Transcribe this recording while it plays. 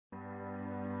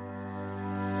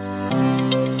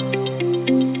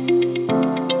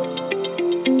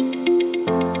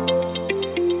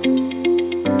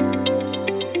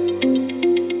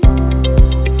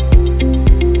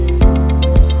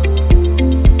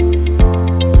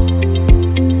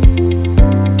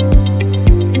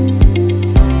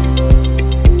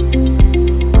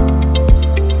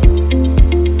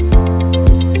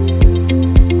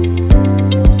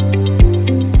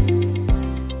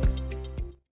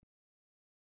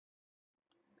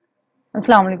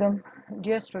Assalamu alaikum,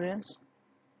 dear students.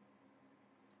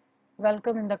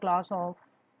 Welcome in the class of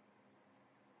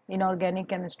Inorganic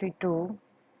Chemistry 2.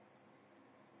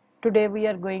 Today we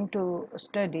are going to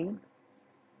study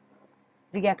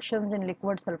reactions in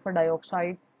liquid sulfur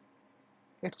dioxide.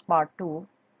 It's part 2,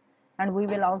 and we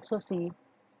will also see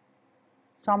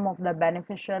some of the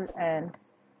beneficial and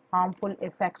harmful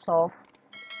effects of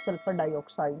sulfur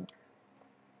dioxide.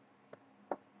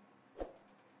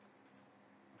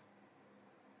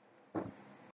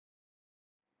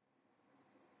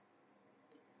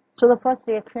 So the first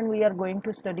reaction we are going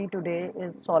to study today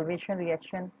is solvation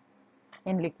reaction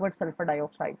in liquid sulfur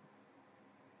dioxide.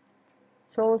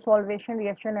 So solvation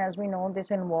reaction, as we know,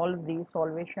 this involves the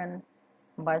solvation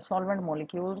by solvent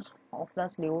molecules of the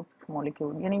solute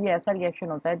molecule. यानी ये ऐसा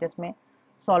reaction होता है जिसमें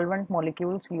solvent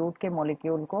molecule solute के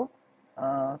molecule को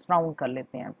surround कर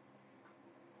लेते हैं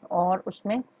और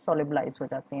उसमें solubilize हो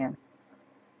जाते हैं.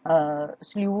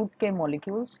 solute के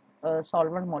molecules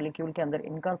solvent molecule के अंदर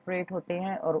incorporate होते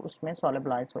हैं और उसमें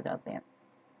solubilize हो जाते हैं.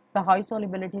 The high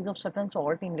solubilities of certain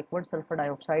salt in liquid sulfur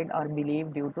dioxide are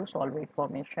believed due to solvate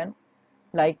formation.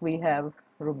 Like we have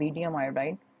rubidium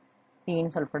iodide,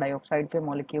 3 sulfur dioxide के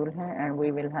molecule हैं, and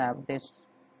we will have this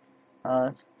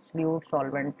solute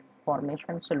solvent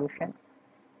formation solution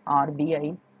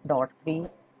RBI.3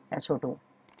 SO2.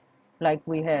 Like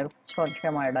we have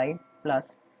strontium iodide plus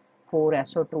 4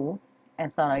 SO2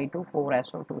 SRI2 4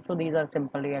 SO2. So these are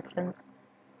simple reactions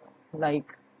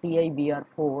like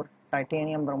TiBr4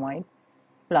 titanium bromide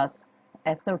plus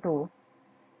SO2,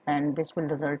 and this will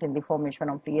result in the formation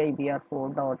of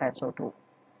TiBr4.SO2.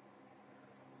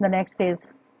 The next is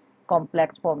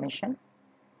complex formation,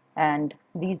 and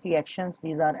these reactions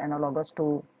are analogous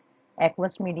to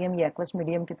aqueous medium. ये aqueous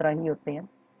medium की तरह ही होते हैं.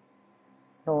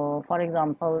 तो for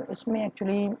example इसमें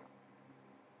actually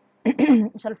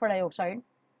sulphur dioxide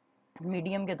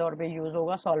medium के तौर पे यूज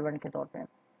होगा सॉल्वेंट के तौर पे,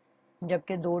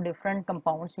 जबकि दो डिफरेंट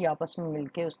कंपाउंड्स ही आपस में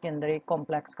मिलके उसके अंदर एक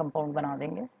कॉम्प्लेक्स कंपाउंड बना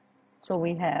देंगे. So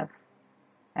we have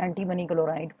antimony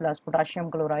chloride plus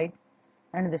potassium chloride,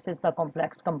 and this is the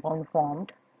complex compound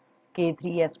formed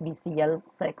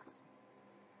K3SbCl6.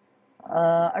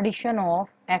 Addition of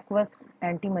aqueous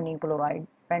antimony chloride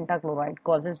pentachloride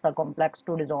causes the complex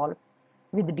to dissolve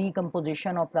with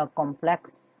decomposition of the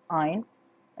complex ion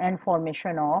and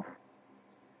formation of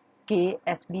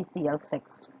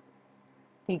KSbCl6.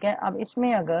 ठीक है. अब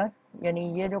इसमें अगर यानी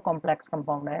ये जो complex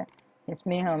compound है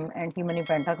इसमें हम एंटीमनी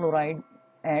पेंटाक्लोराइड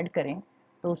ऐड करें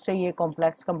तो उससे ये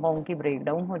कॉम्प्लेक्स कंपाउंड की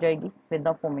ब्रेकडाउन हो जाएगी with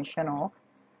the formation of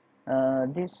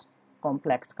this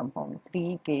complex compound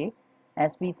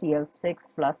 3KSbCl6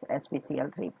 plus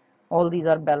SbCl3. All these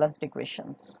are balanced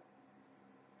equations.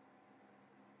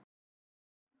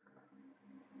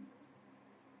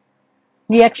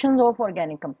 Reactions of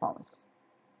organic compounds.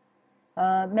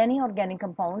 Many organic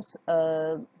compounds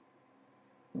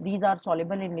these are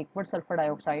soluble in liquid sulfur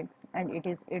dioxide and it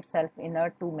is itself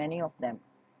inert to many of them.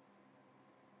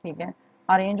 ठीक है.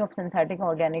 A range of synthetic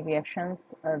organic reactions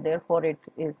therefore it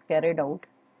is carried out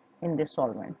in this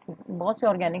solvent. बहुत से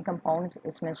organic compounds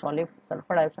इसमें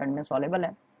sulfur dioxide में soluble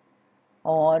हैं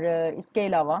और इसके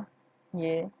अलावा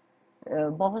ये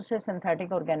बहुत से synthetic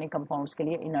organic compounds के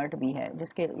लिए inert भी है,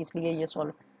 जिसके इसलिए ये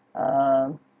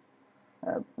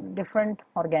different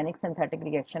organic synthetic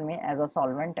reaction में as a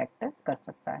solvent act कर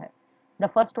सकता है. The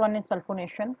first one is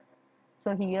sulfonation.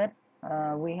 So here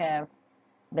we have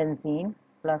benzene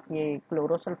plus ये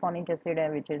chlorosulfonic acid है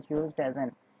which is used as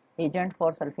an agent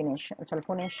for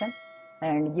sulfonation,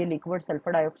 and ये liquid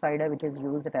sulfur dioxide है which is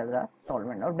used as a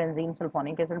solvent, और benzene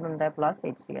sulfonic acid बनता है plus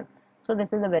HCl. So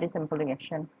this is a very simple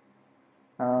reaction.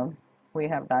 We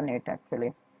have done it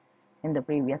actually in the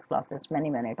previous classes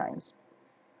many times.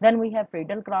 Then we have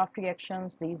Friedel-Crafts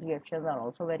reactions. These reactions are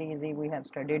also very easy. We have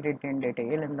studied it in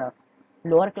detail in the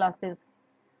lower classes.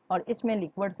 और इसमें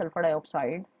liquid sulfur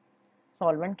dioxide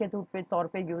solvent के तौर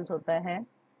पे use होता है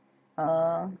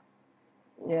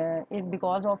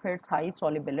because of its high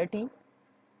solubility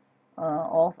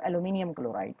of aluminium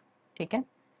chloride. ठीक है.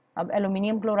 अब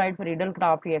aluminium chloride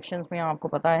Friedel-Crafts reactions में आपको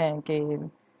पता है कि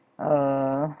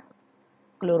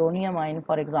क्लोरोनियम आयन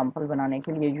फॉर एग्जांपल बनाने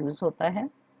के लिए यूज होता है,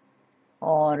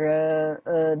 और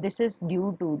this is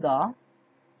due to the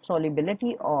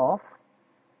solubility of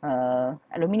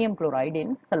aluminium chloride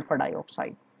in sulfur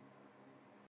dioxide.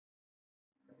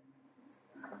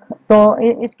 तो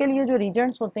इसके लिए जो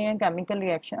reagents होते हैं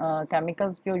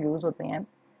chemicals जो यूज होते हैं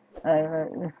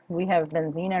we have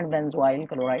benzene and benzoyl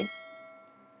chloride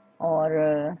और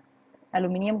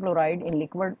aluminium chloride in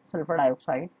liquid sulfur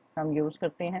dioxide हम यूज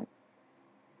करते हैं,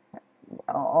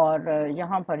 और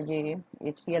यहाँ पर ये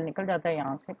HCl निकल जाता है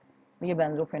यहाँ से, ये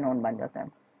बेंजोफिनोन बन जाता है.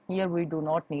 Here we do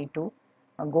not need to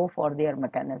go for their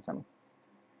mechanism.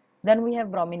 Then we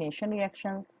have bromination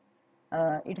reactions.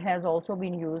 It has also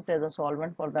been used as a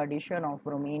solvent for the addition of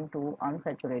bromine to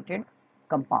unsaturated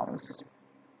compounds.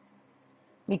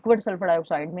 Liquid sulphur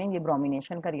dioxide में ये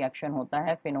bromination का reaction होता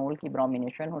है, phenol की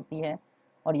bromination होती है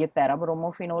और ये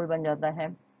पैराब्रोमोफिनोल बन जाता है.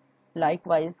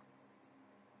 लाइकवाइज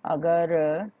अगर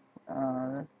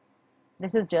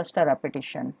this is just a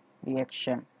repetition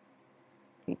reaction,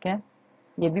 ठीक है,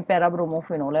 ये भी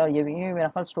पैराब्रोमोफिनोल है और ये भी मेरा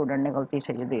ख्याल स्टूडेंट ने गलती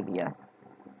से ये दे दिया है.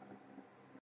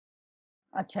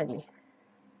 अच्छा जी,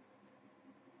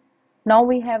 now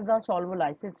we have the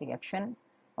सॉल्वोलाइसिस reaction.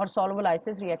 और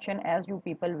सॉल्वोलाइसिस reaction, as you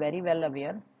people very well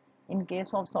aware, in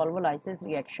case of सॉल्वोलाइसिस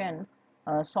reaction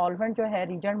solvent जो है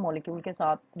रीजेंट मॉलिक्यूल के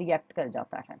साथ रिएक्ट कर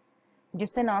जाता है,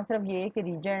 जिससे ना सिर्फ ये कि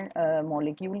रीजेंट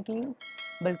मॉलिक्यूल की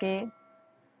बल्कि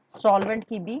सॉल्वेंट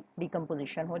की भी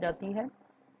डिकम्पोजिशन हो जाती है,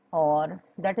 और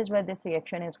that is why this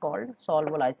reaction is called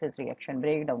सॉल्वोलाइसिस reaction,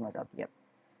 break down हो जाती है.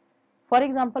 For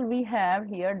example we have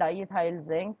here diethyl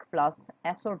zinc plus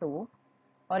SO₂,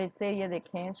 और इससे ये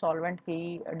देखें सॉल्वेंट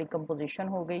की डिकम्पोजिशन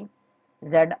हो गई,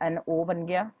 ZnO बन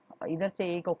गया, इधर से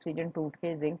एक ऑक्सीजन टूट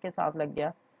के जिंक के साथ लग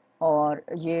गया और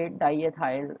ये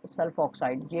डाईइथाइल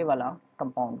सल्फोक्साइड ये वाला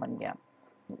कंपाउंड बन गया.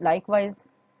 लाइकवाइज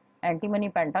एंटीमनी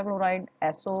पेंटाक्लोराइड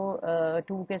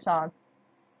SO₂ के साथ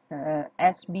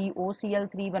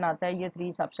SbOCl3 बनाता है, ये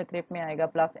 3 सबस्क्रिप्ट में आएगा,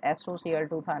 प्लस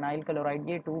SOCl2 थाइनाइल क्लोराइड,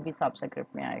 ये 2 भी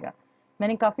सबस्क्रिप्ट में आएगा.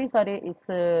 मैंने काफ़ी सारे इस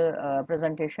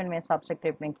प्रेजेंटेशन में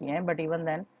सबस्क्रिप्ट में किए हैं, but even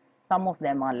then some of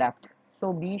them are left,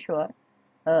 so be sure,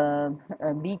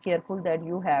 be careful that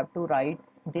you have to right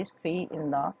this 3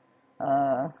 in the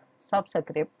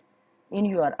subscript in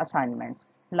your assignments.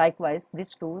 Likewise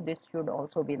this 2, this should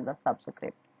also be in the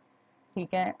subscript.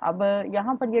 ठीक है, अब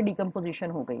यहाँ पर ये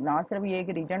decomposition हो गई, ना सिर्फ ये एक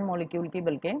रीजेंट मॉलिक्यूल की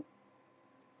बल्कि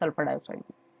सल्फर डाइऑक्साइड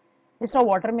की. इस तरह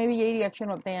वाटर में भी यही रिएक्शन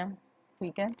होते हैं,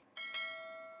 ठीक है.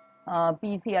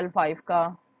 PCl5 का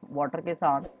वाटर के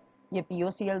साथ ये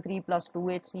POCl3 प्लस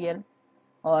 2HCl,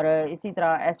 और इसी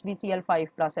तरह SbCl5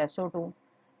 प्लस SO2,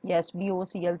 ये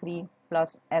SbOCl3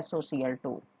 plus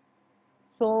SOCl2.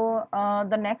 So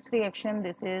the next reaction,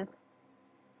 this is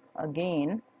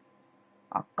again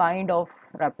a kind of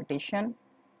repetition,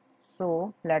 so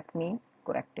let me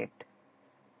correct it.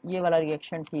 ये वाला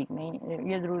रिएक्शन ठीक नहीं,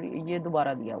 ये जरूरी, ये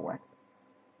दोबारा दिया हुआ है,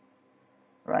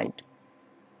 right?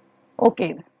 Okay,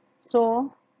 so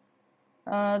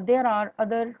there are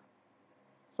other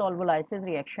solvolysis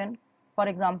reaction. For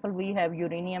example, we have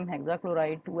uranium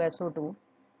hexachloride 2SO2,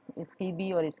 इसकी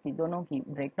भी और इसकी दोनों की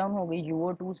ब्रेकडाउन हो गई,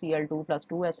 UO2Cl2 प्लस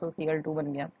 2SOCl2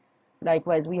 बन गया.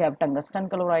 Likewise we have tungsten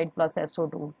chloride plus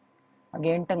SO2,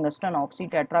 again tungsten oxy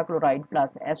tetrachloride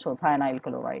plus SO thionyl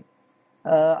chloride.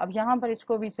 अब यहाँ पर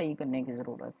इसको भी सही करने की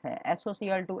ज़रूरत है.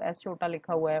 SOCl2 S छोटा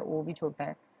लिखा हुआ है, O भी छोटा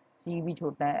है, C भी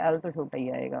छोटा है, L तो छोटा ही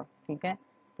आएगा, ठीक है.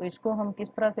 तो इसको हम किस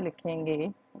तरह से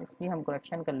लिखेंगे, इसकी हम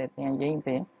करेक्शन कर लेते हैं यहीं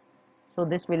पे. So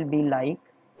this will be like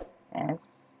S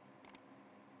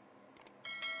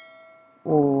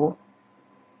O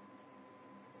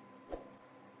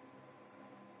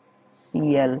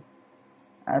C L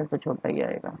तो छोटा ही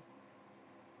आएगा,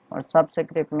 और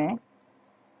सबस्क्रिप्ट में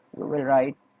you will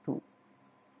write 2.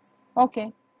 Okay,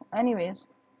 anyways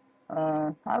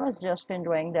I was just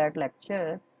enjoying that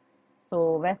lecture.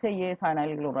 तो वैसे ये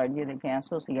थाइनाइल क्लोराइड, ये देखें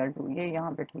SOCl2, ये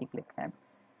यहाँ पे ठीक लिखा है.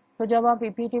 तो जब आप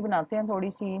PPT बनाते हैं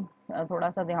थोड़ा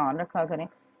सा ध्यान रखा करें.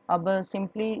 अब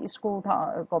सिंपली इसको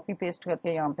उठा कॉपी पेस्ट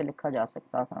करके यहाँ पे लिखा जा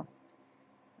सकता था,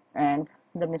 and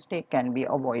the mistake can be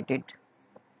avoided.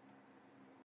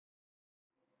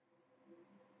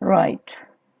 Right,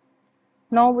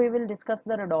 now we will discuss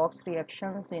the redox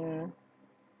reactions in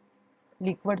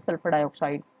liquid sulfur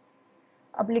dioxide.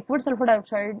 अब liquid sulfur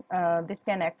dioxide, this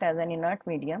can act as an inert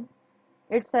medium.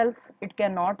 Itself, it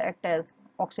cannot act as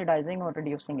oxidizing or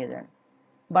reducing agent,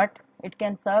 but it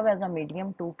can serve as a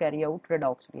medium to carry out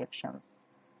redox reactions.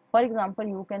 For example,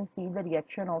 you can see the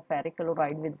reaction of ferric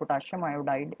chloride with potassium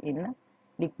iodide in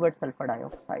liquid sulfur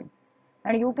dioxide,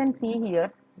 and you can see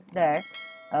here that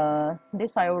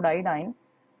this iodide ion,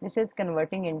 this is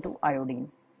converting into iodine,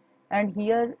 and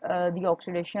here the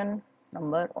oxidation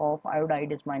number of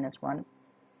iodide is -1,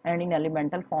 and in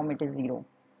elemental form it is 0.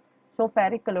 So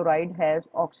ferric chloride has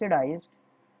oxidized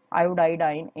iodide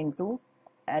ion into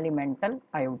elemental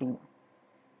iodine,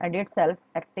 and itself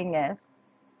acting as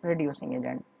reducing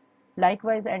agent.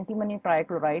 Likewise, antimony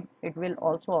trichloride, it will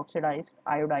also oxidize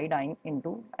iodide ion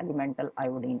into elemental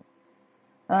iodine.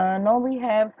 Now we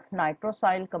have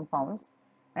nitrosyl compounds,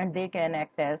 and they can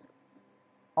act as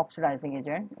oxidizing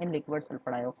agent in liquid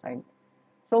sulfur dioxide.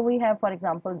 So we have, for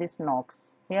example, this NOx.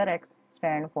 Here X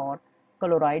stand for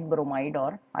chloride, bromide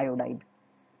or iodide.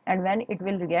 And when it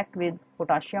will react with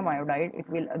potassium iodide, it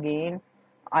will again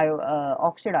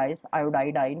oxidize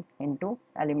iodide into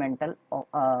elemental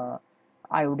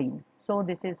iodine. So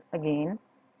this is again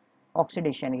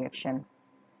oxidation reaction.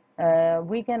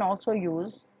 We can also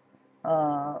use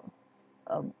uh,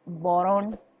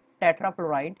 boron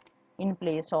tetrafluoride in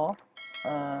place of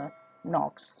uh,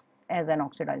 NOx as an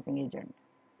oxidizing agent.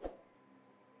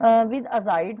 With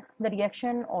azide, the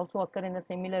reaction also occur in a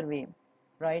similar way,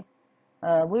 right?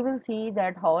 We will see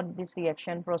that how this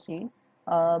reaction proceed,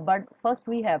 but first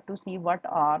we have to see what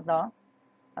are the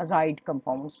azide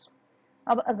compounds.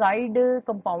 अब azide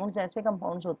compounds ऐसे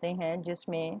compounds होते हैं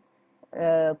जिसमें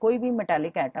कोई भी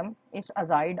metallic atom इस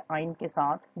azide ion के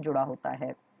साथ जुड़ा होता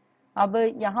है। अब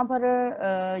यहाँ पर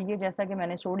ये जैसा कि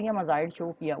मैंने सोडियम अजाइड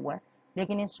शो किया हुआ है,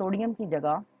 लेकिन इस सोडियम की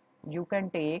जगह यू कैन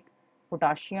टेक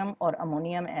पोटाशियम और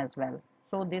ammonium as well,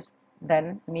 so this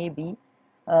then may be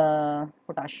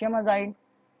potassium azide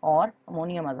और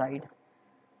अमोनियम अजाइड।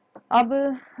 अब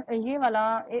ये वाला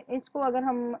इसको अगर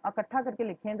हम इकट्ठा करके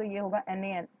लिखें तो ये होगा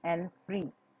NaN3।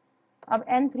 अब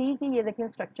N3 की ये देखें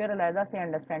स्ट्रक्चर अलहदा से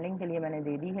अंडरस्टैंडिंग के लिए मैंने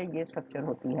दे दी है, ये स्ट्रक्चर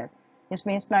होती है।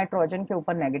 इसमें इस नाइट्रोजन के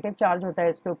ऊपर नेगेटिव चार्ज होता है,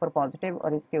 इसके ऊपर पॉजिटिव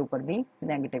और इसके ऊपर भी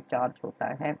नेगेटिव चार्ज होता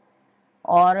है,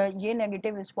 और ये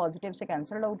नेगेटिव इस पॉजिटिव से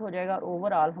कैंसल्ड आउट हो जाएगा और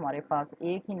ओवरऑल हमारे पास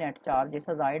एक ही नेट चार्ज इस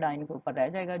अजाइड आयन के ऊपर रह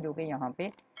जाएगा, जो कि यहाँ पे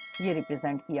ये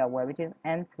रिप्रेजेंट किया हुआ है, विच इज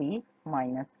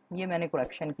N3-। ये मैंने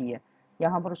करेक्शन की है,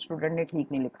 यहाँ पर स्टूडेंट ने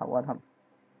ठीक नहीं लिखा हुआ था।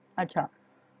 अच्छा,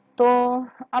 तो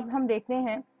अब हम देखते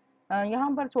हैं, यहाँ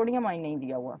पर सोडियम आयन नहीं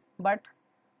दिया हुआ, but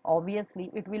obviously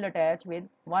it will attach with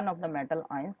one of the metal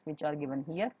ions which are given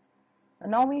here.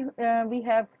 Now we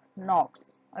have NOx,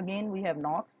 again we have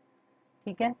NOx,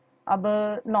 ठीक है। अब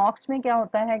NOx में क्या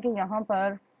होता है कि यहाँ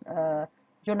पर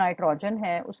जो नाइट्रोजन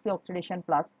है उसकी ऑक्सीडेशन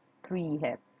 +3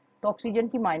 है, तो ऑक्सीजन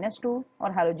की -2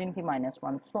 और हाइड्रोजन की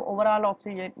 -1, so overall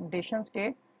oxidation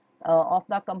state of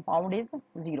the compound is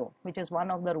 0, which is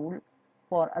one of the rule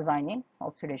for assigning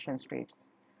oxidation states.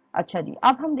 अच्छा जी,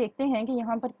 अब हम देखते हैं कि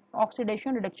यहाँ पर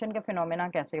ऑक्सीडेशन रिडक्शन का फिनोमेना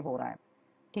कैसे हो रहा है,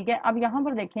 ठीक है। अब यहाँ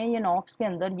पर देखें, ये नॉक्स के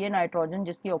अंदर ये नाइट्रोजन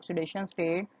जिसकी ऑक्सीडेशन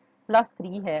स्टेट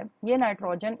 +3 है, ये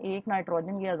नाइट्रोजन एक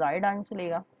नाइट्रोजन ये अजाइड आयन से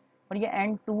लेगा और ये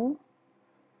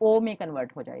N2O में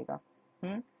कन्वर्ट हो जाएगा,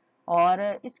 और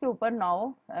इसके ऊपर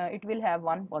now it will have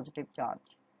 1 positive charge,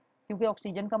 क्योंकि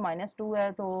ऑक्सीजन का -2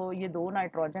 है तो ये दो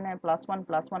नाइट्रोजन है, +1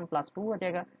 +1 +2 हो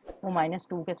जाएगा, वो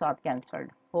 -2 के साथ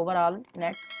cancelled, overall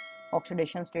net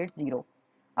oxidation state 0।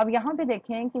 अब यहाँ पे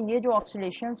देखें कि ये जो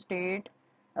ऑक्सीडेशन स्टेट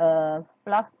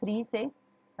 +3 से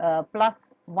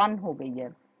 +1 हो गई है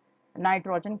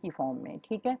नाइट्रोजन की फॉर्म में,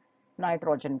 ठीक है,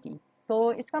 नाइट्रोजन की,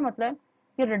 तो इसका मतलब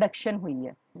कि रिडक्शन हुई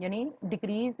है, यानी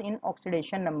decrease in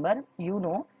oxidation number, you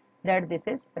know that this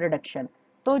is reduction.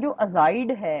 तो जो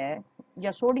अजाइड है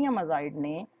या सोडियम अजाइड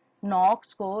ने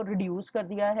नॉक्स को रिड्यूस कर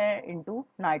दिया है इनटू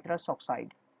नाइट्रस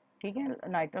ऑक्साइड, ठीक है।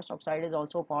 Nitrous oxide is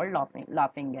also called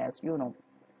laughing gas, you know.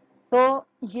 तो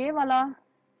ये वाला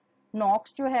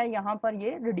नॉक्स जो है यहाँ पर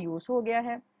ये रिड्यूस हो गया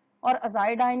है, और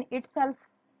अजाइड आयन इटसेल्फ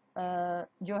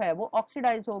जो है वो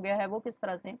ऑक्सीडाइज हो गया है। वो किस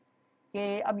तरह से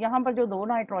कि अब यहाँ पर जो दो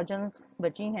नाइट्रोजन्स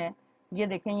बची हैं, ये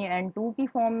देखें, ये N2 की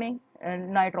फॉर्म में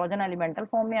नाइट्रोजन एलिमेंटल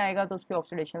फॉर्म में आएगा तो उसकी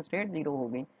ऑक्सीडेशन स्टेट 0 हो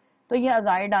गई, तो ये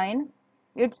अजाइड आयन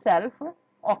इटसेल्फ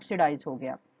ऑक्सीडाइज हो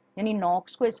गया, यानी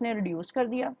नॉक्स को इसने रिड्यूस कर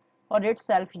दिया और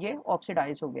इटसेल्फ ये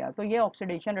ऑक्सीडाइज हो गया। तो ये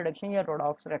ऑक्सीडेशन रिडक्शन या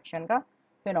रेडॉक्स रिएक्शन का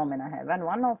फिनोमेना है। When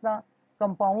one of the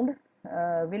compound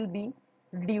will be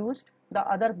reduced the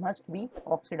other must be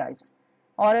oxidised,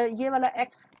 और ये वाला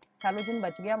X हैलोजन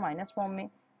बच गया माइनस फॉर्म में,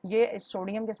 ये इस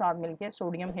सोडियम के साथ मिलके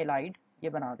सोडियम हेलाइड ये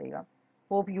बना देगा।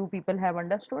 Hope you people have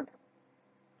understood.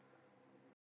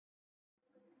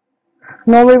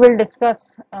 Now we will discuss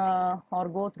or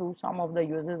go through some of the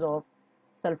uses of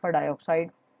sulfur dioxide.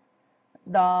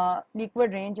 The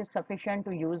liquid range is sufficient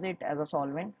to use it as a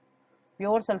solvent.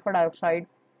 Pure sulfur dioxide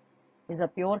is a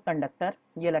pure conductor,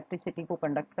 ये electricity को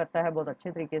conduct करता है बहुत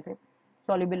अच्छे तरीके से।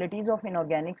 Solubilities of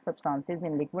inorganic substances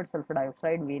in liquid sulfur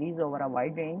dioxide varies over a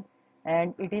wide range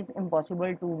and it is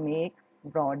impossible to make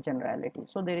broad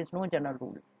generalities. So there is no general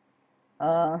rule.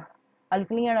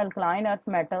 Alkali and alkaline earth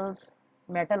metals,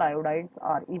 metal iodides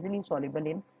are easily soluble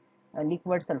in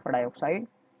liquid sulfur dioxide,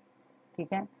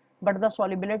 ठीक है, but the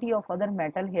solubility of other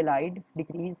metal halide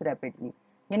decrease rapidly,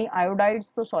 यानी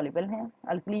iodides तो soluble हैं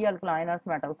alkali alkaline earth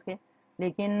metals के,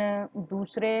 लेकिन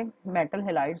दूसरे metal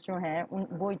halides जो हैं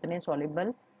वो इतने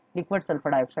सॉल्युबल लिक्विड सल्फर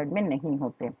डाइऑक्साइड में नहीं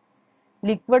होते।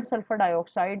 Liquid sulphur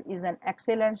dioxide is an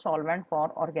excellent solvent for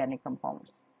organic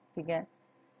compounds, ठीक है।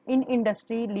 In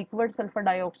industry, liquid sulfur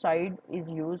dioxide is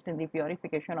used in the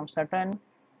purification of certain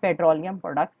petroleum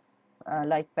products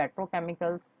like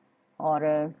petrochemicals, और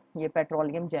ये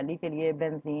पेट्रोलियम जेली के लिए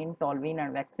benzene, toluene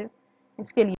and waxes,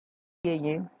 इसके लिए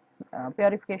ये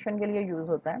purification के लिए यूज़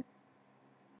होता है।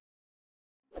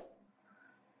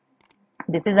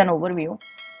 This is an overview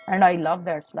and I love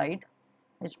that slide.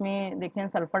 इसमें देखें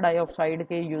सल्फर डाइऑक्साइड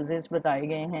के यूजेस बताए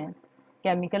गए हैं।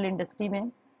 केमिकल इंडस्ट्री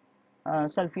में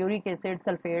सल्फ्यूरिक एसिड,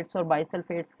 सल्फेट्स और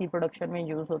बाइसल्फेट्स की प्रोडक्शन में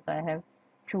यूज़ होता है।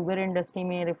 शुगर इंडस्ट्री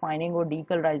में रिफाइनिंग और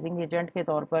डीकलराइजिंग एजेंट के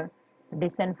तौर पर,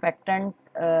 डिसइंफेक्टेंट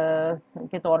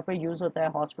के तौर पर यूज़ होता है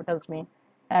हॉस्पिटल्स में,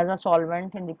 as a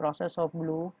solvent in the process of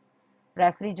glue,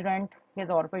 refrigerant के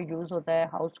तौर पर यूज़ होता है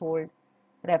हाउस होल्ड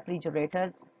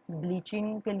रेफ्रिजरेटर्स,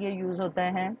 ब्लीचिंग के लिए यूज़ होता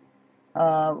है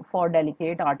फॉर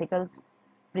डेलिकेट आर्टिकल्स,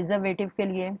 प्रिजर्वेटिव के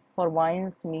लिए for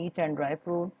wines, meet and dry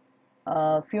fruit,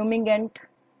 फ्यूमिंगेंट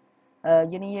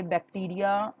यानी ये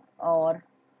बैक्टीरिया और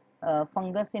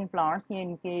फंगस इन प्लांट्स, ये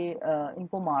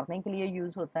इनको मारने के लिए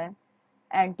यूज़ होता है।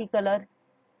 एंटी कलर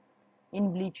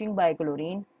इन bleaching bye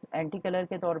chlorine, anti colour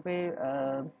के तौर पे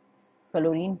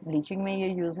क्लोरीन ब्लीचिंग में ये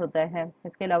यूज़ होता है।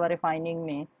 इसके अलावा रिफाइनिंग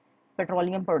में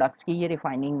पेट्रोलियम प्रोडक्ट्स की ये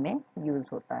रिफाइनिंग में यूज़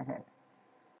होता है।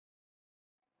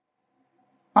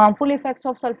 Harmful effects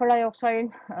of sulfur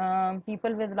dioxide,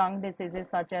 people with lung diseases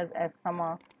such as asthma,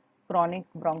 chronic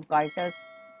bronchitis,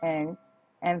 and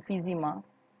emphysema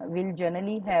will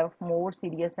generally have more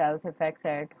serious health effects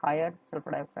at higher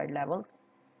sulfur dioxide levels.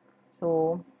 So,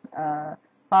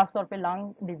 खास तौर पे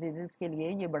lung diseases के लिए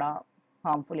ये बड़ा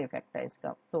harmful effect है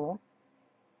इसका। तो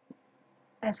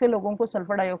ऐसे लोगों को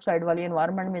सल्फर डाइऑक्साइड वाली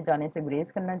एनवायरनमेंट में जाने से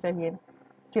गुरेज करना चाहिए।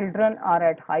 Children are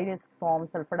at high risk from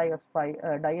sulfur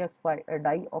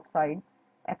dioxide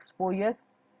exposure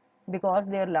because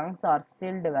their lungs are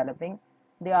still developing.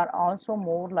 They are also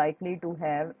more likely to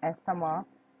have asthma,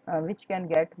 which can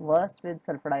get worse with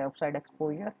sulfur dioxide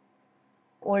exposure.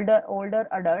 Older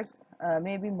adults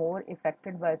may be more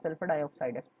affected by sulfur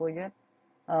dioxide exposure,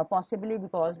 possibly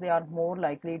because they are more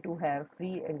likely to have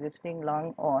pre-existing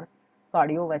lung or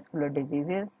cardiovascular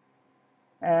diseases.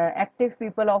 Active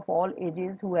people of all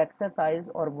ages who exercise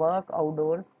or work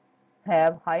outdoors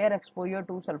have higher exposure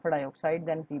to sulfur dioxide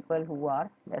than people who are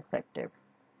less active.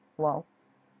 Wow.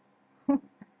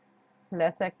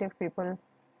 less active people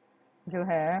जो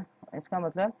है, इसका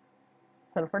मतलब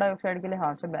sulphur dioxide के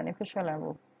लिहाज से beneficial है,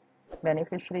 वो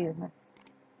beneficiaries हैं।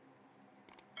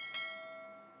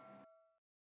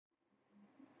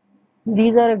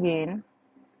 These are again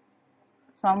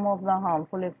some of the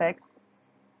harmful effects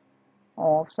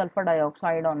of sulfur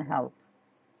dioxide on health.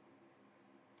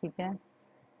 ठीक है।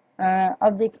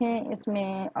 अब देखें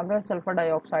इसमें अगर सल्फर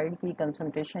डाइऑक्साइड की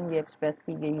कंसंट्रेशन ये एक्सप्रेस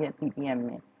की गई है ppm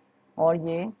में, और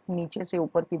ये नीचे से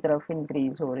ऊपर की तरफ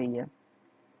इंक्रीज हो रही है।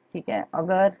 ठीक है,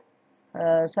 अगर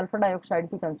सल्फर डाइऑक्साइड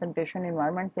की कंसंट्रेशन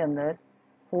एनवायरनमेंट के अंदर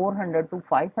 400 to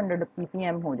 500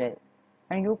 ppm हो जाए,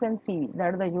 and you can see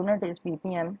that the unit is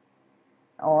ppm,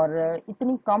 और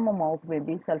इतनी कम अमाउंट में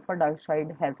भी सल्फर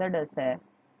डाइऑक्साइड हैजर्डस है,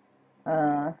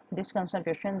 this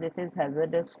concentration this is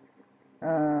hazardous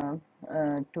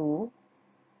to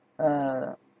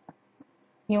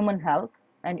human health,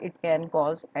 and it can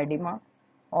cause edema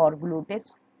or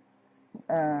glutis,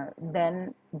 then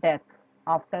death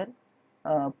after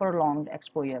prolonged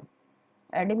exposure.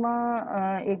 Oedema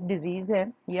एक disease है,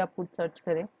 ये आप खुद सर्च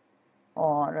करें।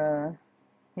 और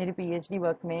मेरी पीएचडी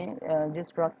वर्क में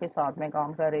जिस ड्रग के साथ मैं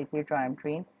काम कर रही थी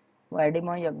ट्राइमट्रीन, वो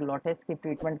एडिमा या ग्लोटिस की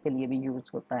ट्रीटमेंट के लिए भी यूज़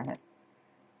होता है।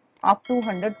 Up to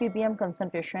 100 ppm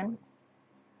concentration,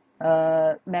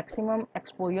 maximum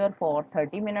exposure for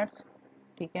 30 minutes.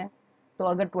 ठीक है, तो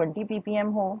अगर 20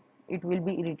 ppm हो it will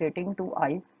be irritating to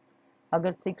eyes,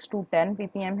 अगर 6 to 10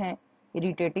 ppm है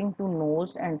irritating to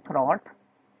knows and throat.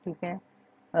 ठीक है,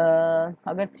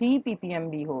 अगर 3 ppm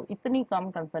भी हो, इतनी कम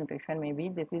कंसंट्रेशन में भी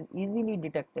this is easily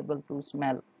detectable through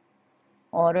smell.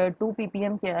 और 2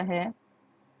 ppm क्या है,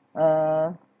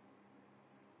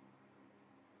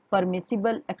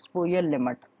 permissible exposure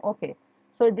limit. Okay,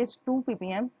 so this 2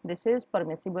 ppm, this is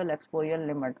permissible exposure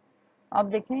limit. आप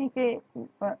देखें कि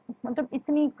मतलब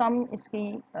इतनी कम इसकी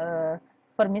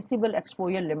permissible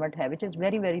exposure limit है, which is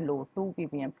very very low, 2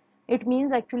 ppm. It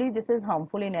means actually this is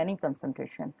harmful in any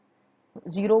concentration.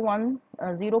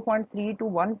 0.3 to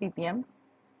 1 ppm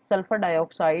sulfur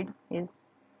dioxide is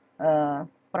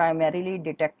primarily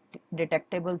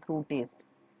detectable through taste.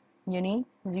 यानी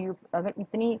अगर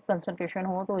इतनी कंसंट्रेशन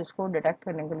हो तो इसको डिटेक्ट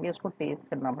करने के लिए इसको टेस्ट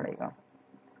करना पड़ेगा।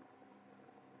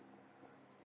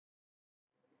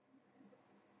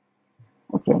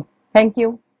 Okay, thank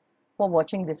you for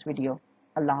watching this video.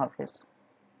 Allah Hafiz.